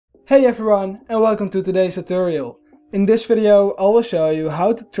Hey everyone, and welcome to today's tutorial. In this video I will show you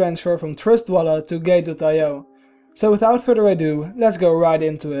how to transfer from Trust Wallet to Gate.io. So without further ado, let's go right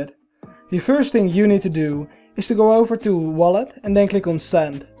into it. The first thing you need to do is to go over to Wallet and then click on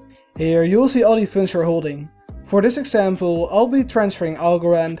Send. Here you'll see all the funds you're holding. For this example I'll be transferring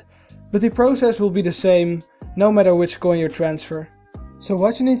Algorand, but the process will be the same no matter which coin you transfer. So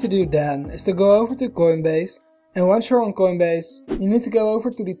what you need to do then is to go over to Coinbase. And once you're on Coinbase, you need to go over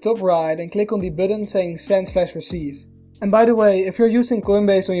to the top right and click on the button saying Send/Receive. And by the way, if you're using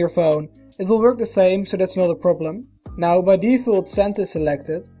Coinbase on your phone, it will work the same, so that's not a problem. Now by default Send is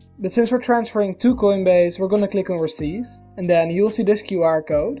selected, but since we're transferring to Coinbase, we're gonna click on Receive. And then you'll see this QR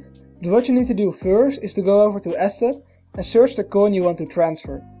code. But what you need to do first is to go over to Asset and search the coin you want to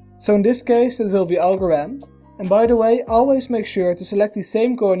transfer. So in this case it will be Algorand. And by the way, always make sure to select the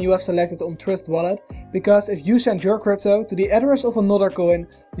same coin you have selected on Trust Wallet, because if you send your crypto to the address of another coin,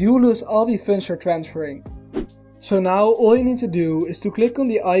 you lose all the funds you're transferring. So now all you need to do is to click on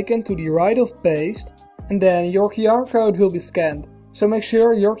the icon to the right of Paste, and then your QR code will be scanned. So make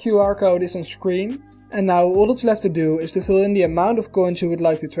sure your QR code is on screen, and now all that's left to do is to fill in the amount of coins you would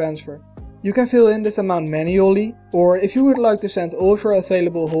like to transfer. You can fill in this amount manually, or if you would like to send all of your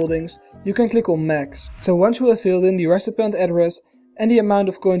available holdings, you can click on Max. So once you have filled in the recipient address and the amount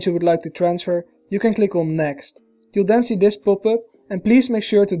of coins you would like to transfer, you can click on Next. You'll then see this pop up, and please make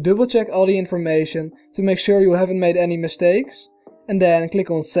sure to double check all the information to make sure you haven't made any mistakes, and then click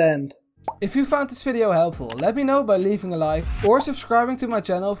on Send. If you found this video helpful, let me know by leaving a like or subscribing to my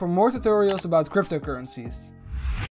channel for more tutorials about cryptocurrencies.